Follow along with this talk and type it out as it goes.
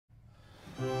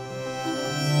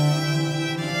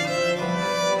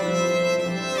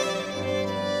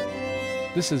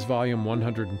This is volume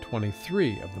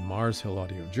 123 of the Mars Hill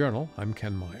Audio Journal. I'm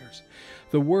Ken Meyers.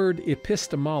 The word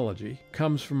epistemology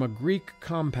comes from a Greek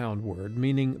compound word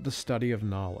meaning the study of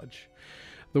knowledge.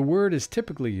 The word is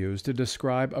typically used to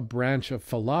describe a branch of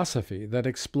philosophy that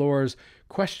explores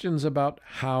questions about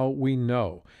how we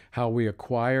know, how we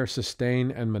acquire,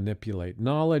 sustain, and manipulate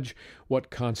knowledge, what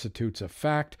constitutes a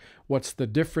fact, what's the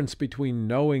difference between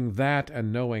knowing that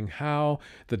and knowing how,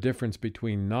 the difference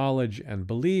between knowledge and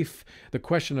belief, the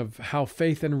question of how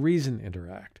faith and reason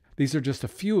interact. These are just a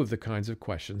few of the kinds of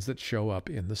questions that show up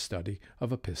in the study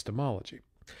of epistemology.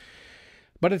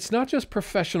 But it's not just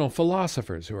professional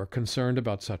philosophers who are concerned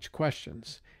about such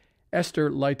questions. Esther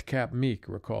Lightcap Meek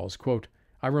recalls, quote,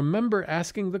 "I remember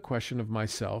asking the question of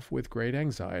myself with great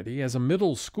anxiety as a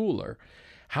middle schooler,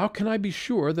 how can I be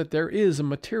sure that there is a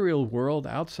material world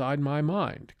outside my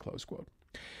mind?" Close quote.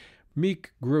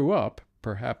 Meek grew up,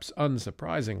 perhaps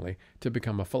unsurprisingly, to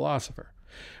become a philosopher.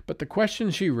 But the question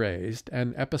she raised,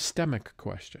 an epistemic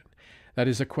question, that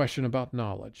is, a question about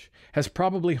knowledge, has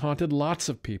probably haunted lots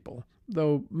of people,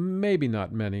 though maybe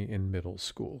not many in middle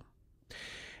school.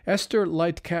 Esther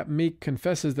Lightcap Meek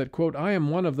confesses that, quote, "I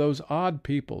am one of those odd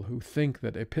people who think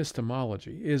that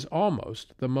epistemology is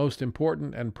almost the most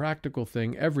important and practical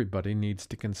thing everybody needs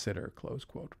to consider," close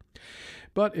quote.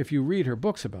 But if you read her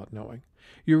books about knowing,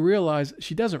 you realize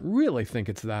she doesn't really think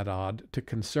it's that odd to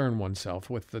concern oneself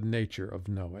with the nature of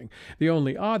knowing. The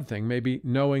only odd thing may be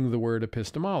knowing the word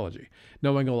epistemology,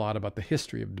 knowing a lot about the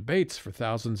history of debates for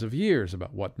thousands of years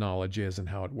about what knowledge is and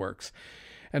how it works,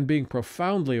 and being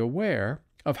profoundly aware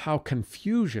of how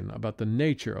confusion about the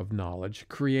nature of knowledge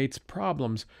creates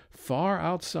problems far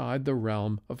outside the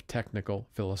realm of technical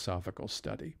philosophical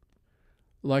study.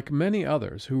 Like many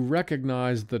others who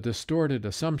recognize the distorted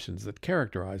assumptions that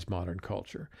characterize modern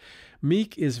culture,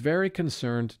 Meek is very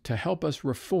concerned to help us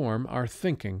reform our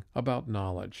thinking about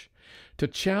knowledge, to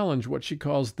challenge what she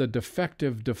calls the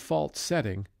defective default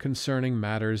setting concerning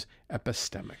matters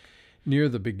epistemic. Near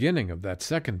the beginning of that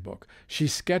second book, she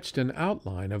sketched an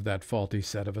outline of that faulty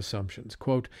set of assumptions.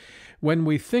 Quote, "When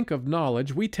we think of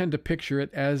knowledge, we tend to picture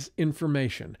it as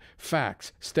information,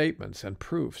 facts, statements, and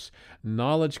proofs.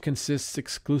 Knowledge consists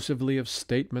exclusively of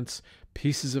statements,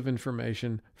 pieces of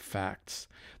information, facts.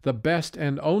 The best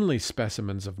and only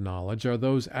specimens of knowledge are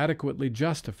those adequately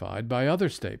justified by other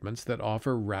statements that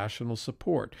offer rational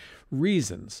support,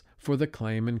 reasons for the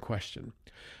claim in question.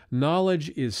 Knowledge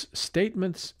is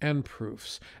statements and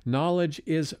proofs. Knowledge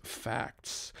is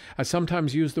facts. I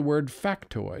sometimes use the word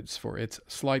factoids for its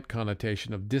slight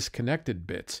connotation of disconnected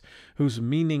bits, whose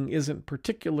meaning isn't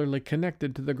particularly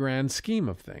connected to the grand scheme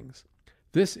of things.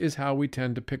 This is how we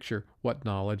tend to picture what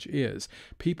knowledge is.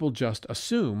 People just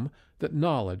assume that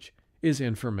knowledge is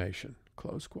information."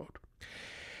 Close quote.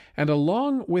 And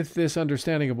along with this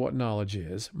understanding of what knowledge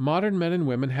is, modern men and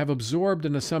women have absorbed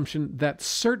an assumption that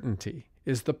certainty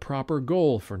is the proper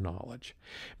goal for knowledge.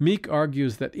 Meek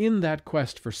argues that in that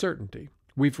quest for certainty,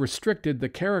 we've restricted the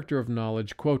character of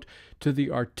knowledge, quote, "to the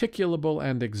articulable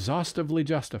and exhaustively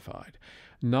justified.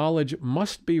 Knowledge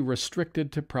must be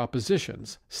restricted to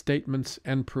propositions, statements,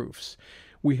 and proofs.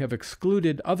 We have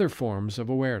excluded other forms of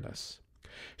awareness."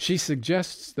 She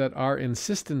suggests that our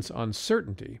insistence on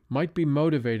certainty might be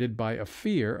motivated by a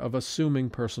fear of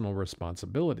assuming personal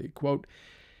responsibility. Quote,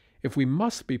 "If we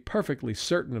must be perfectly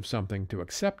certain of something to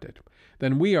accept it,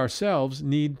 then we ourselves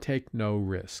need take no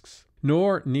risks.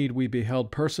 Nor need we be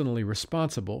held personally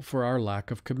responsible for our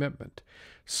lack of commitment.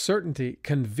 Certainty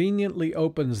conveniently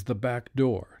opens the back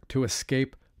door to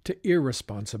escape to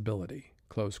irresponsibility."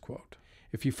 Close quote.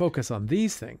 If you focus on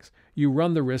these things, you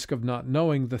run the risk of not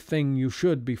knowing the thing you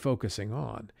should be focusing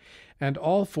on. And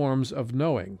all forms of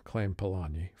knowing, claimed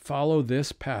Polanyi, follow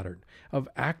this pattern of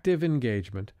active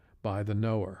engagement by the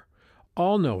knower.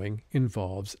 All knowing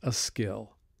involves a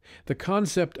skill. The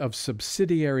concept of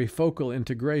subsidiary focal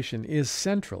integration is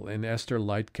central in Esther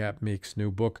Lightcap Meek's new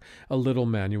book, A Little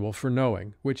Manual for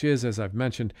Knowing, which is, as I've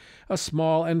mentioned, a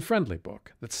small and friendly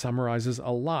book that summarizes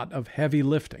a lot of heavy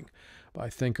lifting by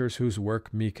thinkers whose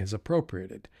work Meek has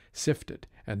appropriated, sifted,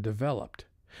 and developed.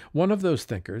 One of those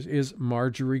thinkers is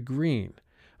Marjorie Green,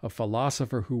 a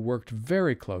philosopher who worked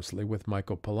very closely with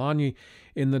Michael Polanyi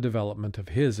in the development of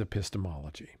his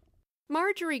epistemology.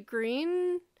 Marjorie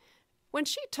Green, when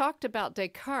she talked about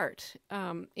Descartes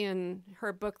in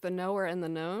her book, The Knower and the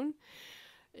Known,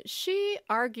 she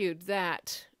argued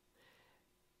that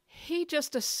he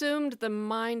just assumed the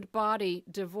mind-body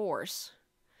divorce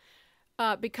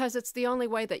because it's the only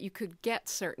way that you could get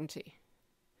certainty.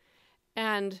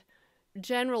 And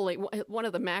generally, one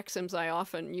of the maxims I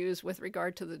often use with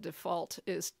regard to the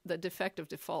defective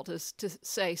default is to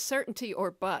say certainty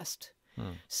or bust.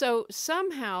 So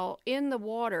somehow in the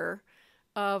water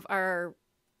of our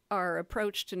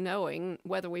approach to knowing,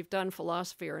 whether we've done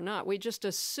philosophy or not, we just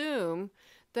assume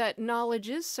that knowledge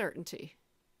is certainty.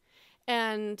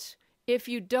 And if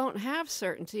you don't have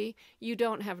certainty, you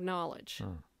don't have knowledge.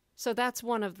 So that's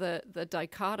one of the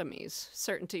dichotomies,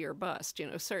 certainty or bust,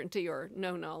 certainty or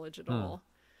no knowledge at all.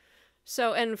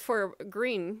 So, and for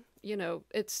Green,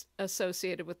 it's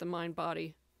associated with the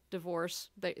mind-body divorce.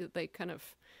 They kind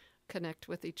of connect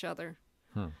with each other.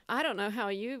 I don't know how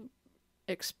you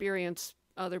experience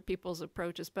other people's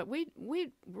approaches, but we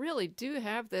really do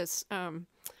have this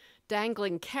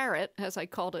dangling carrot, as I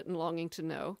called it in Longing to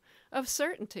Know, of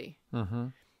certainty.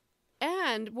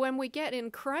 And when we get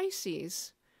in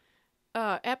crises,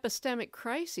 epistemic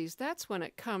crises, that's when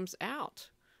it comes out.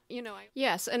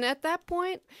 Yes, and at that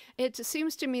point, it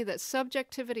seems to me that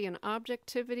subjectivity and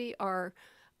objectivity are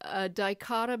a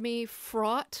dichotomy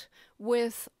fraught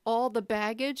with all the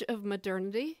baggage of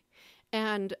modernity,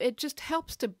 and it just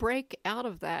helps to break out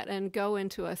of that and go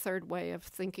into a third way of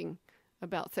thinking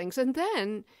about things. And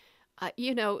then,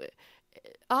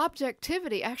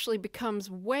 objectivity actually becomes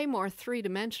way more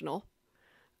three-dimensional.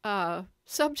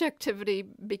 Subjectivity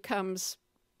becomes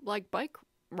like bike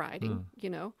riding,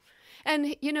 And,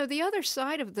 the other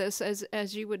side of this,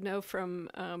 as you would know from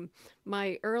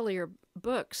my earlier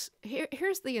books,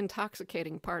 here's the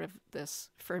intoxicating part of this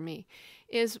for me,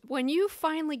 is when you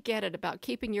finally get it about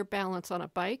keeping your balance on a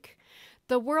bike,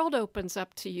 the world opens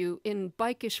up to you in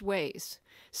bikish ways.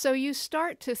 So you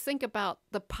start to think about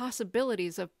the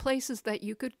possibilities of places that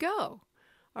you could go.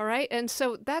 All right? And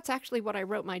so that's actually what I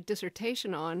wrote my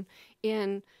dissertation on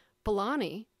in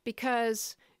Polanyi,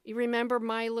 because you remember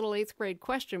my little 8th grade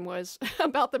question was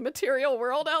about the material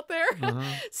world out there.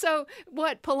 So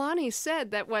what Polanyi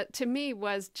said, that what to me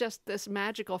was just this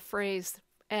magical phrase,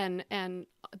 and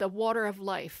the water of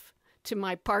life to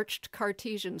my parched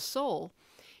Cartesian soul,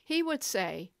 he would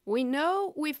say, we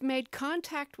know we've made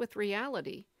contact with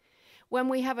reality when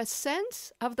we have a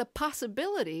sense of the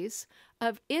possibilities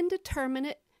of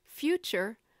indeterminate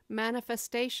future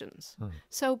manifestations.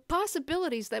 So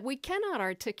possibilities that we cannot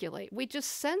articulate, we just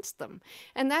sense them.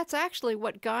 And that's actually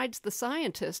what guides the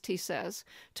scientist, he says,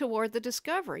 toward the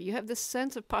discovery. You have this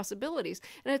sense of possibilities.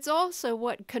 And it's also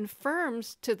what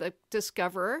confirms to the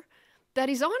discoverer that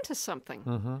he's onto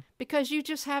something, because you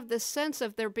just have this sense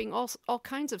of there being all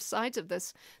kinds of sides of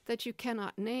this that you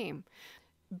cannot name.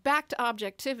 Back to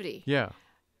objectivity. Yeah.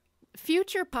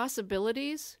 Future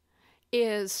possibilities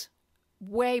is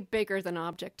way bigger than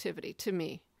objectivity to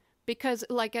me, because,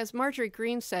 like as Marjorie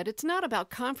Green said, it's not about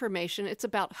confirmation, it's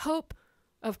about hope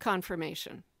of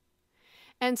confirmation.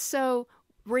 And so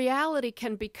reality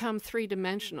can become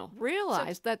three-dimensional.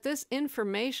 Realize that this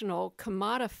informational,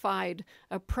 commodified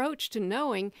approach to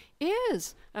knowing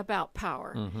is about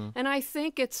power. And I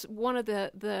think it's one of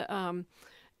the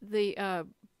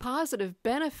positive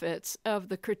benefits of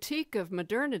the critique of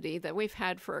modernity that we've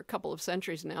had for a couple of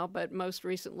centuries now, but most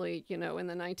recently, in the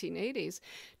 1980s,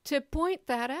 to point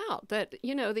that out, that,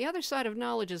 the other side of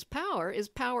knowledge is power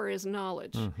is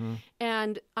knowledge.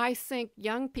 And I think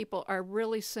young people are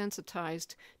really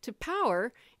sensitized to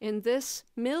power in this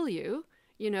milieu,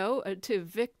 to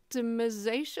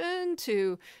victimization,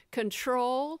 to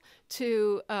control,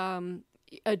 to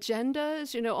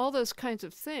agendas, all those kinds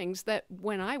of things that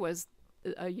when I was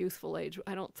a youthful age,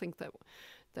 I don't think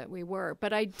that we were.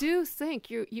 But I do think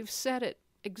you've said it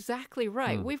exactly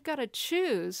right. We've got to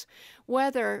choose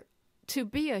whether to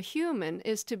be a human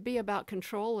is to be about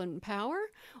control and power,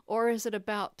 or is it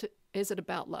about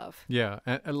love? Yeah,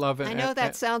 and love. I know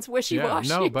that sounds wishy-washy.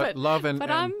 Yeah, no, but love and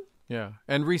yeah,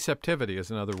 and receptivity is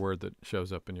another word that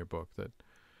shows up in your book.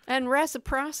 And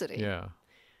reciprocity. Yeah.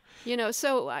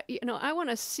 So, I want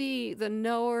to see the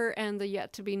knower and the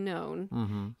yet to be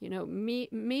known,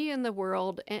 me and the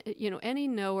world, any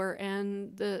knower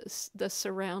and the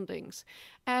surroundings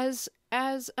as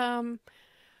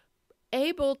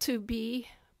able to be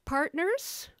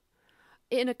partners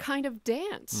in a kind of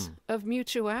dance of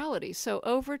mutuality. So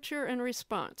overture and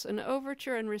response, and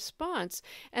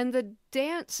the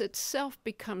dance itself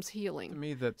becomes healing. To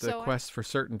me, that the quest for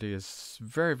certainty is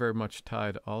very, very much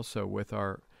tied also with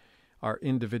our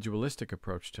individualistic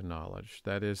approach to knowledge.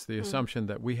 That is the assumption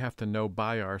that we have to know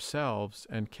by ourselves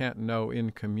and can't know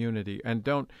in community, and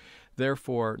don't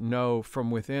therefore know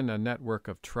from within a network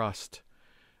of trust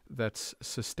that's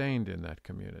sustained in that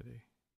community.